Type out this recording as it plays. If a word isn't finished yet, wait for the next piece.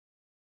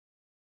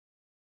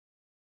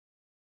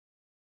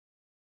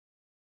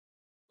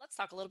Let's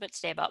talk a little bit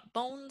today about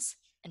bones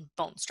and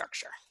bone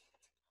structure.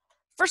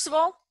 First of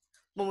all,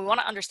 when we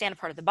want to understand a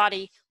part of the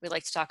body, we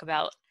like to talk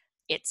about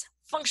its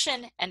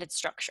function and its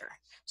structure.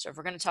 So if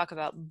we're going to talk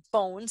about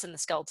bones and the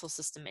skeletal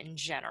system in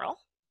general,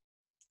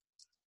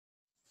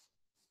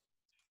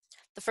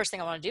 the first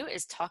thing I want to do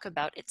is talk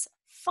about its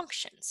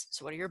functions.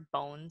 So what do your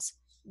bones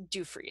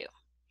do for you?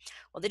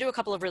 Well, they do a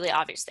couple of really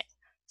obvious things.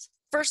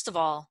 First of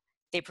all,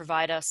 they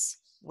provide us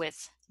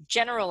with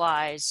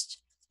generalized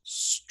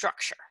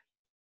structure.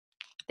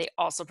 They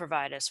also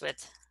provide us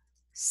with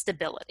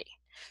stability.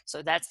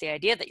 So that's the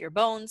idea that your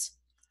bones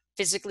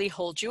physically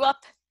hold you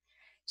up.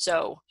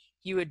 So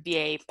you would be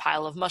a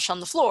pile of mush on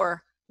the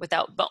floor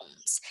without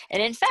bones.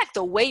 And in fact,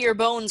 the way your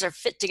bones are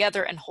fit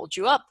together and hold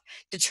you up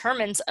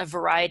determines a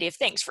variety of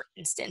things. For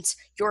instance,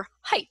 your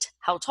height,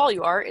 how tall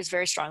you are, is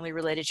very strongly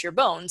related to your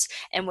bones.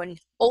 And when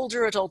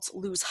older adults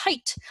lose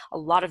height, a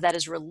lot of that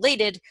is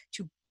related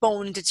to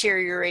bone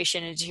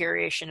deterioration and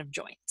deterioration of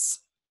joints.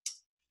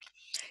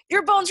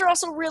 Your bones are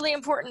also really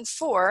important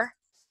for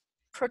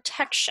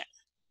protection.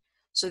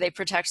 So they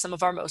protect some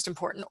of our most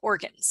important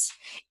organs.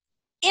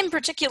 In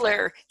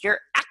particular, your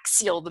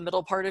axial, the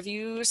middle part of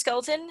your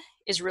skeleton,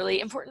 is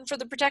really important for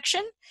the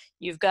protection.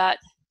 You've got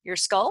your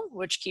skull,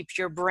 which keeps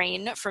your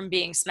brain from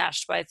being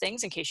smashed by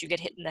things in case you get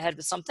hit in the head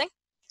with something.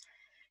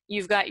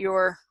 You've got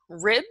your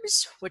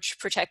ribs, which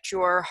protect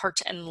your heart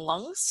and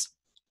lungs.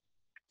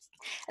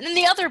 And then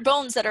the other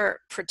bones that are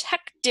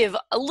protective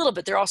a little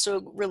bit, they're also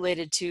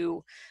related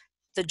to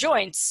the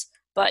joints,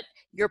 but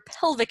your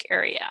pelvic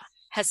area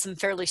has some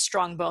fairly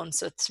strong bones,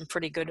 so it's some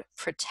pretty good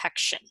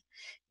protection.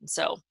 And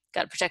so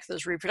got to protect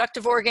those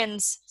reproductive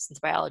organs since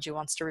biology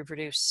wants to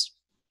reproduce.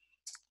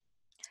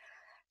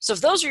 So if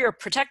those are your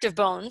protective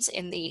bones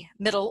in the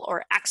middle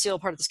or axial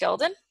part of the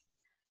skeleton,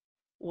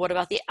 what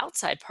about the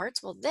outside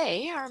parts? Well,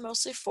 they are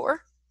mostly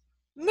for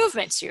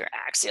movement. So your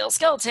axial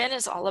skeleton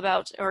is all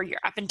about, or your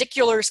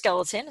appendicular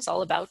skeleton is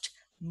all about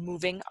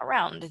moving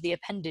around the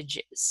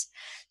appendages.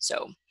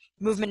 So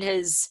movement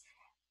is,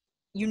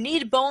 you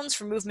need bones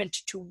for movement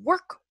to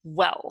work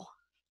well,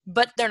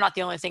 but they're not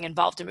the only thing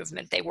involved in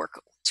movement. They work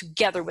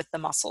together with the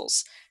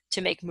muscles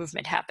to make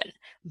movement happen.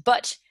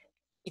 But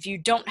if you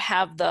don't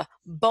have the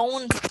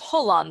bone to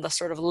pull on, the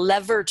sort of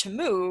lever to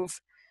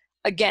move,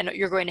 again,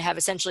 you're going to have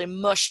essentially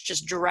mush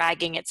just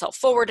dragging itself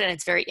forward, and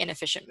it's very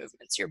inefficient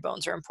movements. Your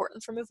bones are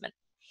important for movement.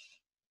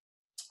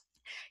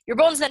 Your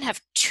bones then have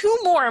two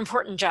more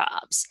important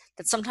jobs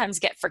that sometimes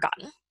get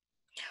forgotten.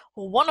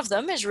 One of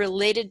them is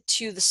related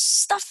to the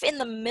stuff in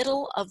the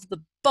middle of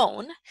the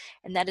bone,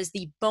 and that is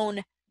the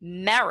bone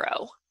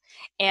marrow.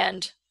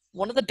 And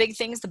one of the big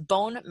things the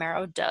bone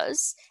marrow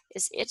does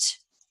is it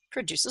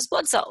produces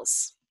blood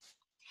cells.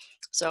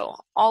 So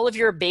all of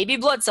your baby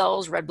blood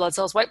cells, red blood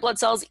cells, white blood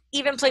cells,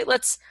 even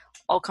platelets,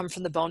 all come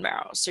from the bone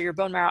marrow. So your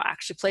bone marrow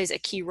actually plays a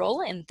key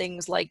role in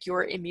things like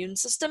your immune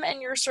system and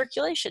your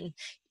circulation,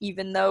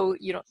 even though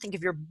you don't think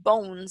of your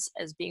bones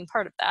as being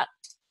part of that.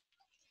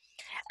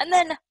 And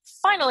then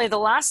finally, the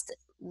last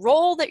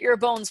role that your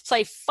bones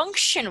play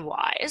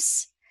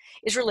function-wise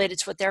is related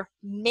to what they're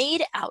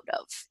made out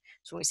of.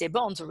 So when we say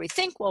bones, what do we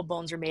think? Well,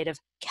 bones are made of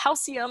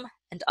calcium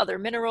and other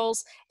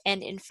minerals.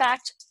 And in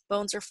fact,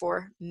 bones are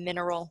for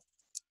mineral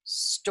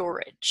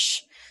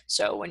storage.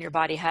 So when your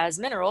body has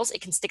minerals,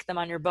 it can stick them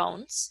on your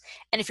bones.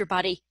 And if your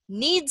body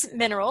needs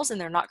minerals and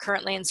they're not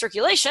currently in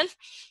circulation,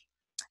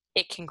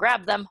 it can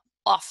grab them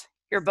off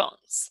your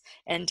bones.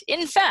 And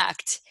in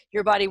fact,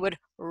 your body would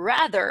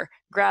rather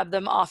grab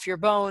them off your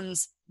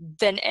bones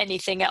than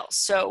anything else.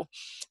 So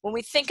when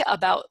we think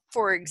about,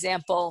 for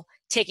example,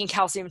 taking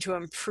calcium to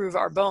improve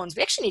our bones,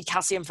 we actually need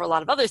calcium for a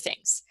lot of other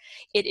things.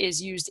 It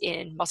is used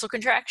in muscle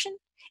contraction.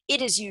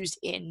 It is used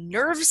in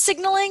nerve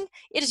signaling.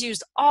 It is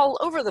used all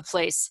over the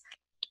place.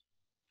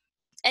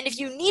 And if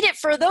you need it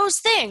for those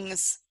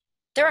things,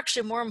 they're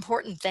actually more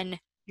important than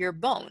your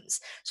bones.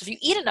 So if you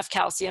eat enough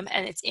calcium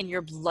and it's in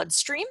your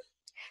bloodstream,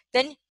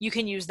 then you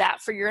can use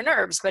that for your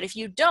nerves. But if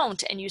you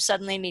don't and you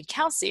suddenly need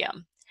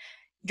calcium,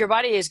 your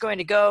body is going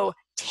to go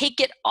take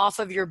it off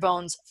of your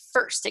bones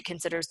first. It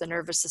considers the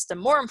nervous system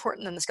more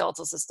important than the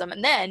skeletal system.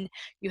 And then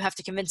you have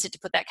to convince it to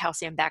put that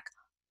calcium back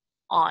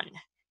on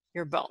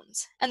your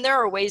bones. And there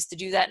are ways to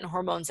do that and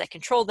hormones that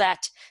control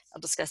that.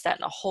 I'll discuss that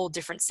in a whole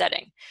different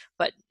setting.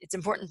 But it's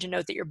important to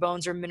note that your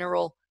bones are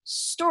mineral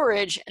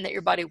storage and that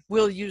your body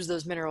will use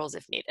those minerals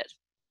if needed.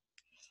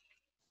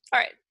 All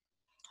right.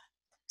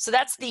 So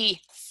that's the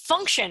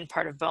function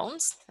part of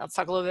bones. Let's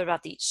talk a little bit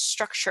about the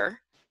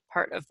structure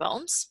part of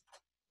bones.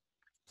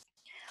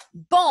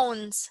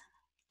 Bones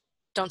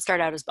don't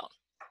start out as bone.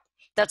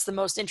 That's the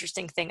most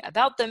interesting thing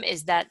about them,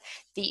 is that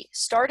the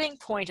starting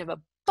point of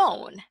a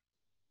bone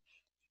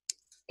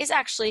is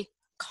actually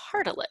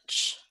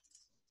cartilage.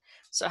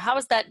 So how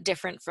is that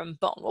different from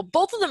bone? Well,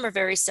 both of them are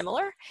very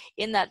similar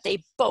in that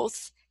they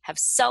both have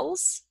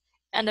cells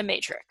and a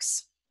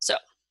matrix. So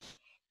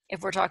if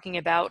we're talking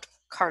about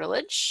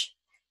cartilage,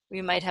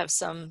 we might have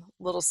some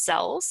little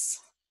cells,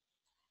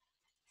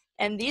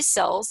 and these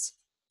cells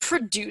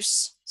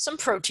produce some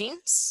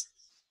proteins,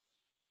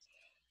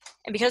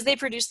 And because they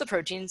produce the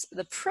proteins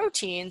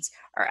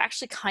are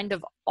actually kind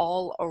of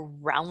all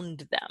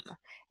around them.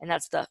 And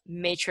that's the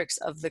matrix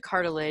of the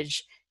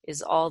cartilage,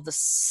 is all the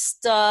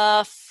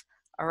stuff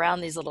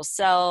around these little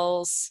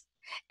cells.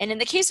 And in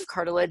the case of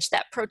cartilage,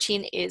 that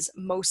protein is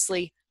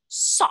mostly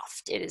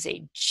soft. It is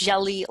a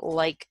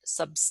jelly-like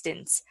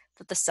substance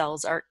that the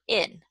cells are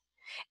in.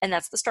 And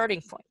that's the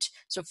starting point.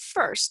 So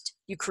first,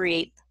 you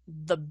create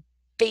the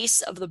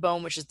base of the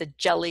bone, which is the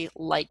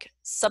jelly-like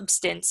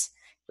substance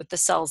with the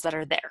cells that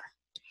are there.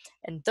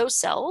 And those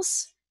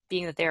cells,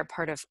 being that they are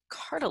part of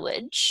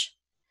cartilage,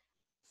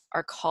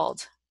 are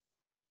called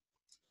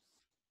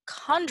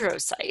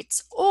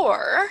chondrocytes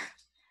or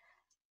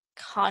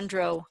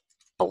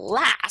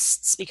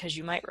chondroblasts, because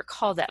you might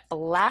recall that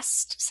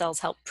blast cells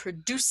help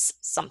produce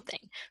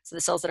something. So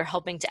the cells that are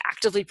helping to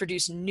actively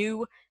produce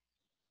new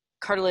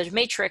cartilage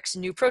matrix,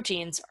 new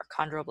proteins, are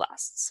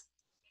chondroblasts.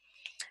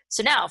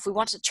 So now, if we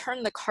want to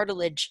turn the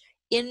cartilage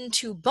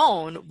into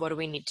bone, what do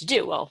we need to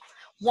do? Well,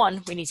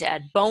 1, we need to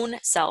add bone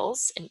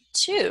cells, and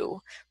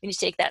 2, we need to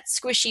take that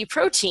squishy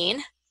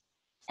protein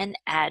and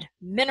add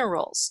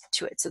minerals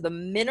to it. So the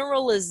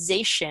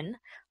mineralization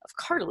of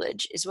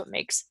cartilage is what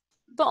makes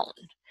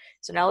bone.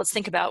 So now let's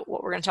think about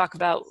what we're going to talk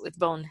about with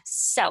bone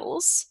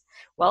cells.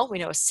 Well, we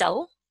know a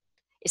cell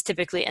is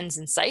typically ends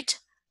in site.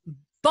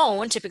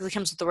 Bone typically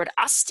comes with the word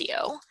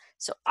osteo.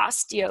 So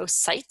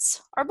osteocytes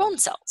are bone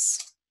cells.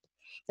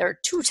 There are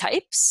 2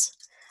 types.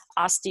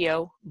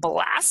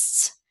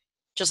 Osteoblasts,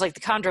 just like the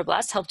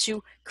chondroblasts, help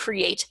to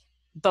create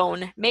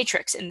bone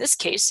matrix. In this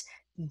case,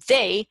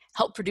 they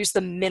help produce the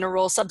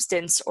mineral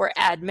substance or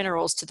add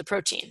minerals to the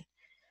protein.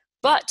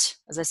 But,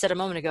 as I said a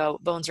moment ago,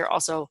 bones are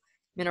also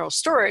mineral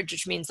storage,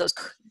 which means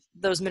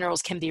those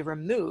minerals can be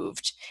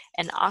removed.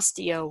 And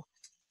osteoclasts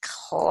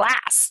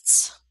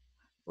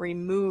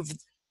remove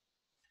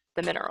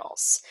the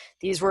minerals.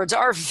 These words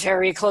are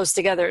very close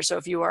together, so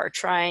if you are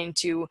trying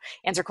to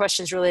answer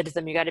questions related to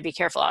them, you got to be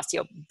careful.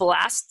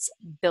 Osteoblasts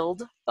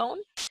build bone.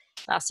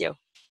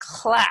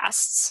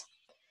 Osteoclasts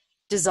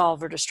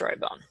dissolve or destroy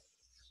bone.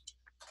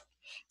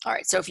 All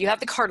right, so if you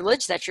have the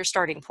cartilage, that's your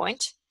starting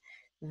point.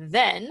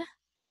 Then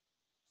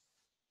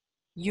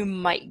you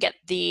might get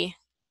the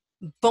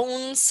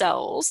bone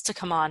cells to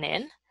come on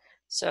in.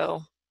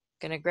 So I'm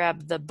going to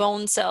grab the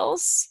bone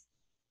cells,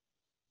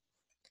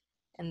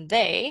 and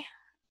they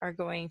are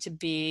going to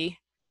be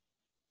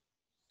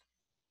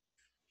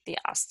the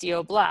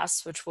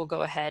osteoblasts, which will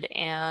go ahead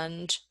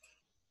and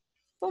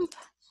boom,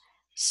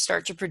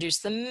 start to produce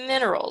the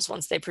minerals.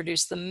 Once they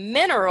produce the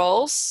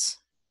minerals,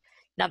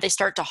 now they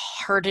start to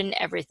harden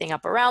everything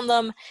up around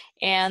them,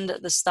 and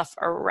the stuff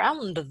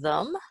around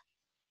them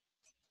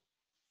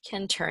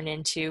can turn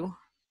into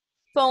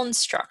bone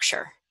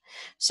structure.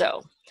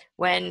 So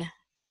when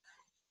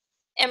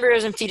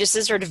embryos and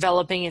fetuses are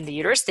developing in the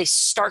uterus, they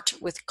start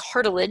with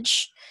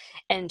cartilage,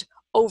 and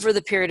over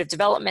the period of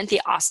development,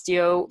 the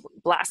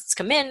osteoblasts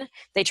come in,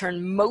 they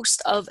turn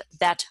most of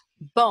that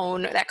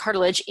bone, that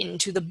cartilage,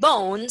 into the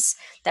bones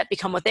that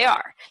become what they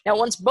are. Now,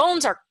 once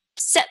bones are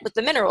set with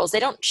the minerals,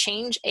 they don't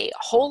change a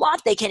whole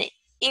lot. They can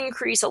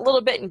increase a little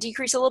bit and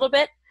decrease a little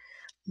bit.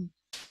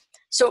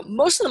 So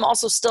most of them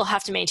also still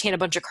have to maintain a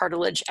bunch of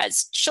cartilage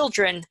as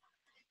children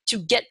to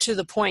get to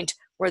the point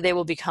where they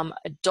will become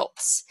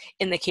adults.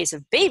 In the case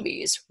of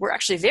babies, we're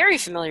actually very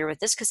familiar with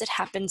this because it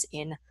happens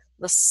in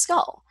the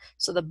skull.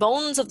 So the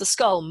bones of the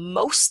skull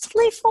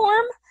mostly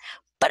form,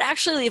 but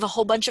actually leave a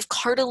whole bunch of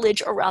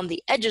cartilage around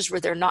the edges where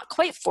they're not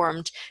quite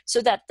formed,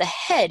 so that the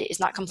head is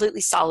not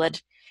completely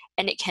solid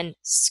and it can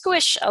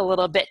squish a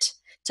little bit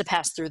to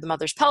pass through the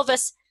mother's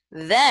pelvis.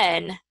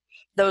 Then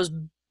those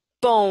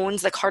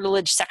bones, the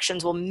cartilage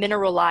sections, will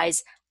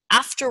mineralize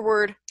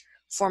afterward,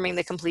 forming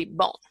the complete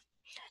bone.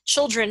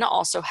 Children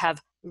also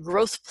have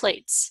growth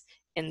plates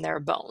in their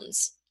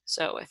bones.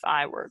 So if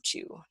I were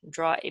to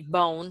draw a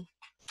bone,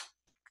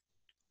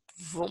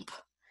 voomp,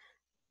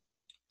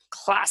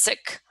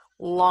 classic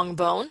long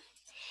bone,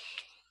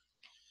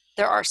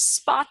 there are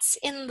spots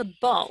in the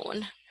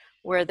bone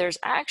where there's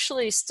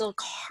actually still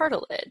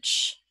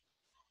cartilage,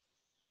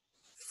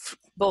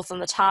 both on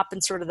the top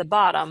and sort of the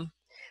bottom,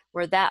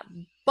 where that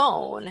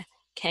bone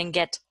can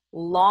get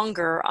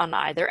longer on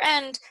either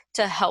end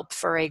to help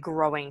for a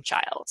growing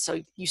child.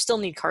 So you still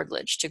need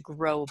cartilage to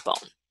grow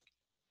bone.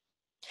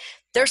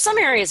 There are some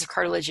areas of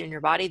cartilage in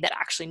your body that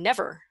actually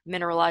never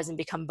mineralize and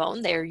become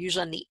bone. They are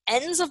usually on the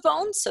ends of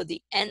bones, so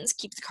the ends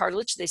keep the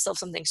cartilage. They still have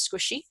something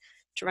squishy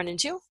to run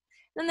into.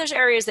 Then there's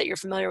areas that you're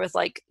familiar with,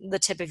 like the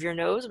tip of your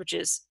nose, which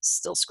is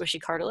still squishy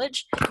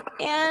cartilage,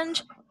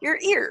 and your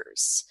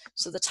ears.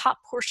 So the top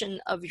portion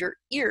of your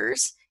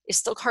ears is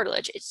still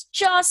cartilage. It's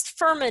just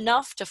firm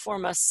enough to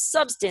form a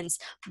substance,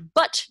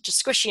 but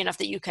just squishy enough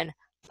that you can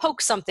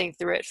poke something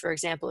through it. For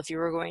example, if you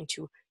were going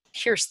to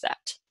pierce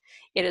that.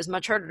 It is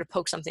much harder to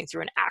poke something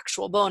through an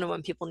actual bone, and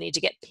when people need to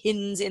get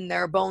pins in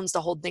their bones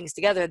to hold things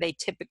together, they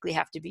typically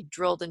have to be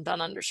drilled and done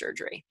under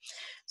surgery.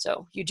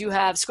 So you do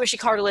have squishy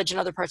cartilage in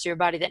other parts of your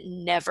body that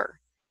never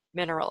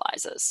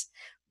mineralizes,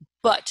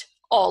 but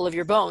all of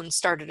your bones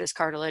started as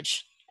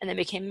cartilage and they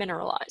became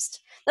mineralized.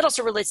 That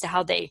also relates to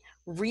how they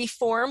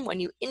reform when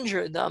you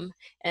injure them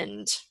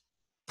and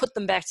put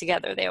them back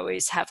together. They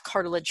always have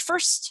cartilage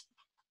first,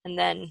 and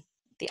then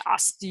the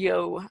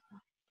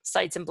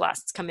osteocytes and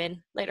blasts come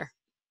in later.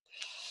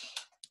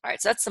 All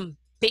right, so that's some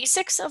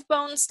basics of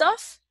bone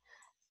stuff.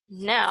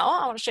 Now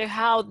I want to show you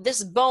how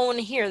this bone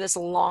here, this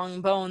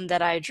long bone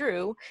that I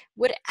drew,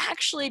 would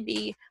actually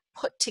be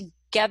put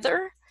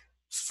together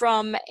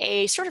from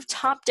a sort of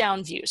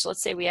top-down view. So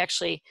let's say we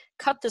actually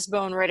cut this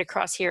bone right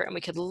across here and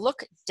we could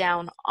look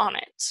down on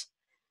it.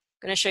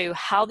 I'm going to show you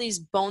how these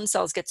bone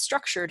cells get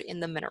structured in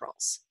the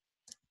minerals.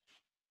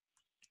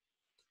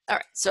 All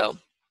right, so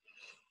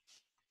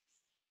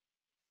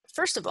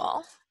first of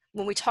all,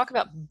 when we talk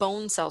about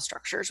bone cell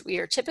structures, we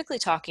are typically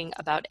talking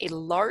about a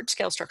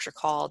large-scale structure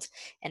called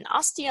an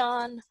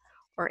osteon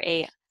or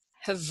a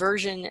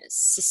Haversian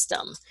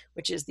system,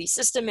 which is the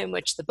system in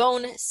which the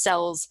bone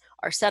cells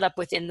are set up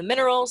within the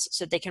minerals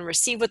so that they can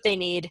receive what they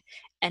need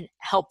and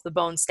help the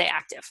bone stay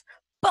active.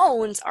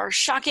 Bones are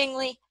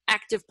shockingly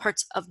active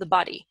parts of the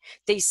body.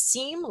 They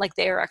seem like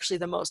they are actually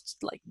the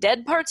most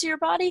dead parts of your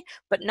body,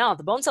 but no,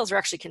 the bone cells are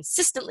actually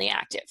consistently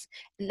active.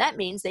 And that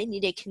means they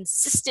need a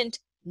consistent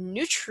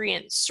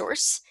nutrient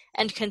source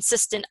and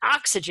consistent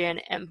oxygen,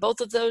 and both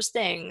of those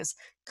things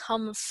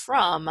come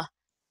from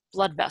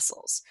blood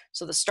vessels.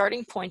 So the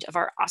starting point of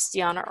our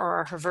osteon or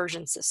our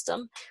Haversian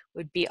system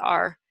would be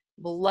our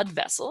blood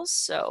vessels.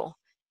 So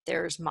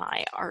there's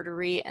my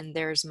artery and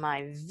there's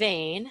my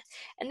vein,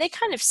 and they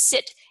kind of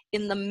sit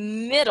in the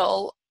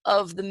middle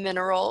of the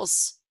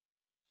minerals,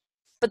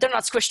 but they're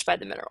not squished by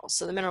the minerals.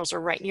 So the minerals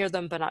are right near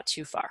them, but not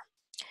too far.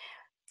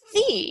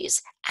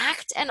 These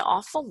act an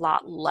awful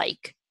lot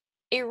like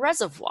a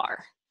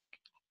reservoir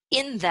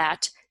in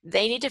that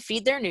they need to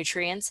feed their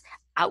nutrients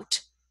out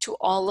to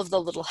all of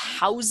the little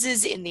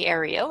houses in the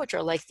area, which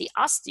are like the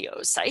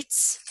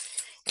osteocytes.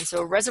 And so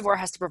a reservoir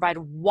has to provide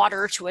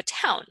water to a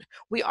town.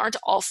 We aren't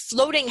all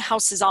floating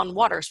houses on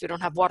water, so we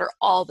don't have water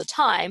all the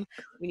time.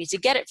 We need to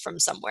get it from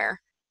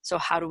somewhere. So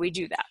how do we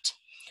do that?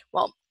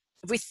 Well,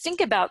 if we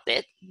think about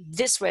it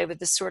this way with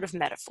this sort of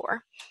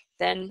metaphor,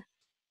 then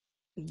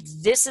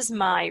this is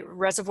my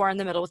reservoir in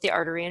the middle with the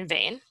artery and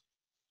vein.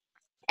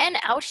 And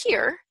out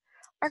here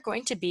are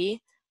going to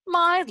be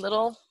my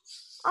little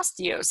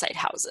osteocyte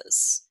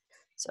houses.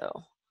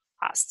 So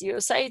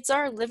osteocytes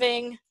are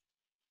living,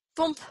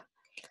 boom,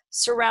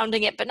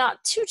 surrounding it, but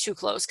not too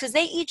close, because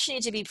they each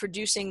need to be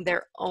producing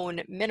their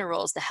own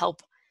minerals to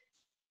help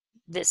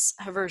this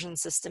Haversian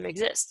system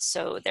exist.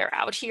 So they're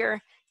out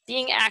here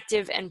being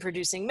active and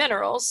producing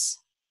minerals,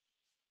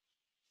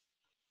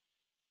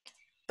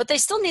 but they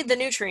still need the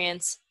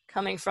nutrients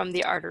coming from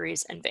the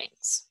arteries and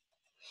veins.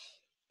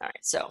 All right,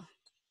 so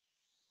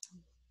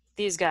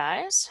these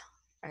guys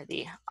are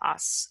the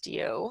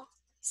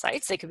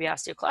osteocytes. They could be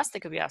osteoclasts, they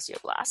could be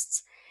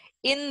osteoblasts.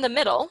 In the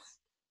middle,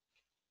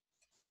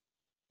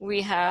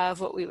 we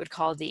have what we would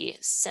call the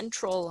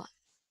central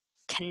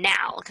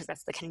canal, because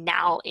that's the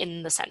canal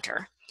in the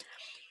center.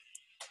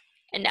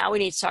 And now we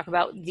need to talk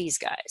about these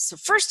guys. So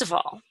first of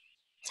all,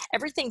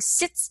 everything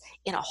sits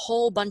in a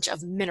whole bunch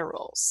of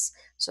minerals.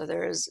 So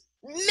there's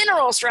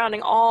minerals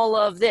surrounding all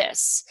of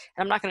this.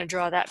 And I'm not going to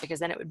draw that because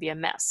then it would be a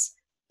mess.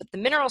 But the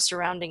mineral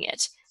surrounding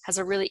it has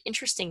a really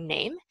interesting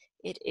name.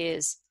 It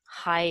is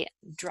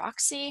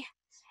hydroxyapatite,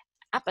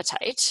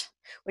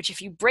 which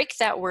if you break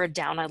that word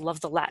down, I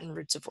love the Latin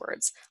roots of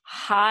words.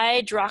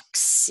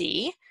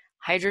 Hydroxy,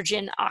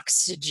 hydrogen,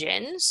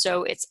 oxygen,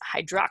 so it's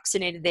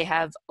hydroxynated, they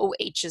have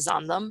OHs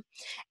on them.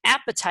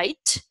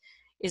 Apatite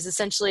is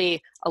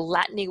essentially a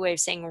Latin way of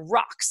saying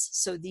rocks.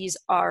 So these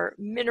are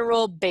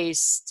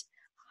mineral-based,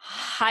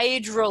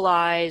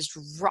 hydrolyzed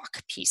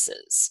rock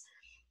pieces.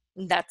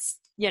 That's,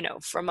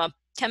 from a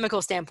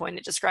chemical standpoint,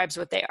 it describes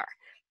what they are.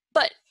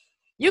 But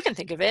you can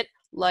think of it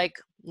like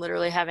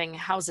literally having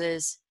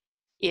houses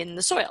in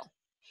the soil.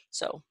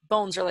 So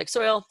bones are like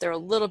soil. They're a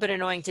little bit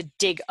annoying to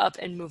dig up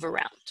and move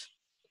around.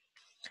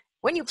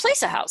 When you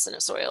place a house in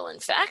a soil, in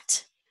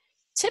fact,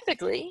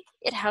 typically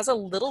it has a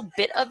little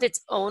bit of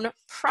its own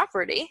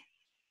property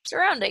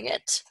surrounding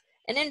it.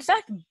 And in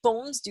fact,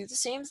 bones do the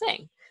same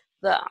thing.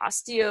 The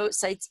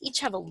osteocytes each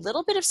have a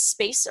little bit of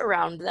space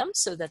around them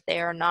so that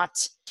they are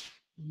not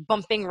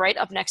bumping right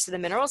up next to the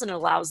minerals, and it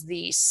allows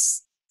the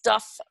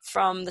stuff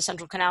from the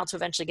central canal to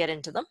eventually get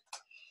into them.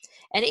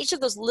 And each of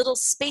those little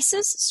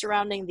spaces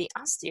surrounding the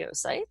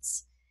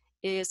osteocytes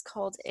is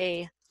called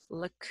a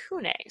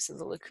lacunae. So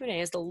the lacunae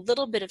is the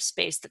little bit of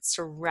space that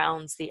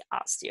surrounds the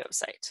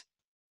osteocyte.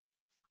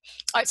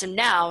 All right, so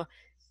now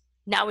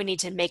we need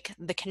to make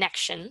the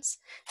connections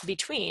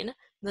between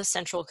the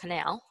central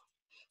canal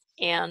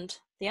and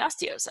the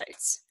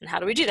osteocytes. And how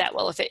do we do that?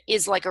 Well, if it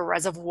is like a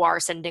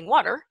reservoir sending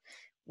water,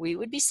 we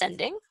would be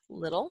sending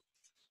little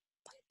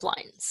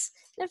pipelines.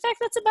 And in fact,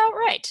 that's about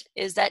right,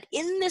 is that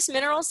in this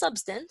mineral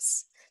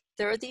substance,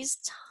 there are these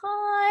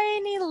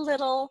tiny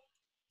little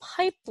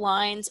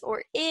pipelines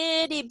or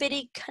itty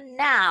bitty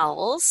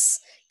canals,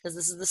 because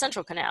this is the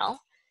central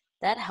canal,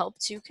 that help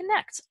to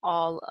connect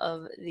all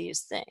of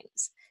these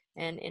things.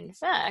 And in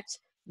fact,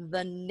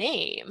 the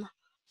name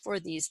for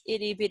these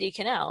itty bitty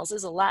canals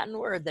is a Latin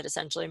word that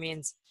essentially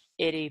means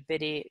itty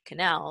bitty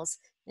canals,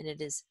 and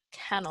it is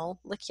canaliculi,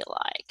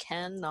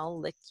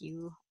 canaliculi.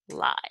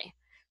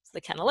 So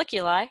the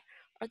canaliculi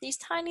are these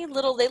tiny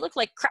little, they look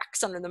like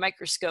cracks under the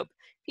microscope,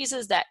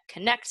 pieces that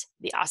connect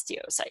the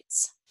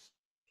osteocytes.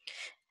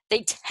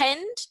 They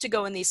tend to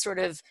go in these sort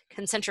of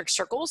concentric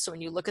circles. So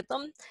when you look at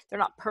them, they're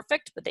not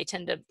perfect, but they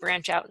tend to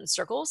branch out in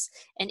circles.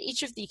 And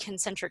each of the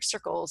concentric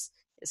circles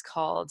is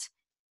called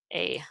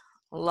a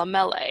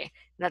lamellae. And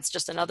that's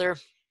just another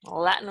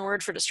Latin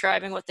word for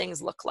describing what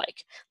things look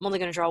like. I'm only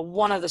going to draw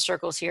one of the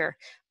circles here,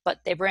 but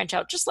they branch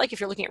out just like if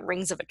you're looking at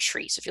rings of a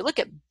tree. So if you look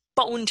at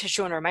bone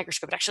tissue under a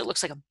microscope, it actually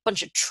looks like a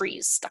bunch of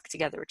trees stuck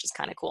together, which is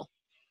kind of cool.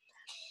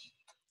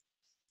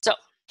 So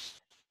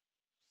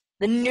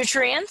the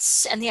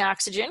nutrients and the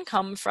oxygen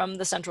come from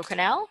the central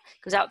canal,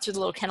 goes out through the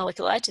little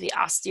canaliculi to the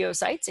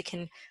osteocytes. It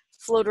can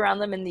float around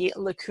them in the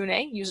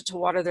lacunae, use it to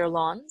water their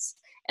lawns.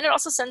 And it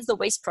also sends the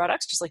waste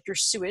products, just like your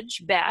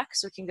sewage, back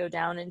so it can go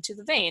down into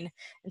the vein.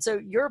 And so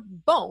your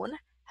bone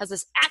has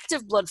this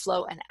active blood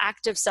flow and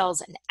active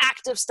cells and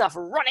active stuff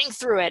running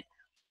through it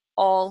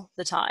all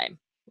the time,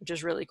 which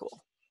is really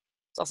cool.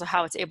 It's also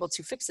how it's able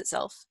to fix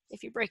itself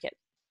if you break it.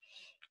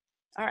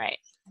 All right,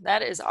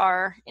 that is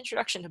our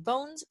introduction to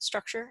bones,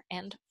 structure,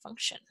 and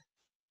function.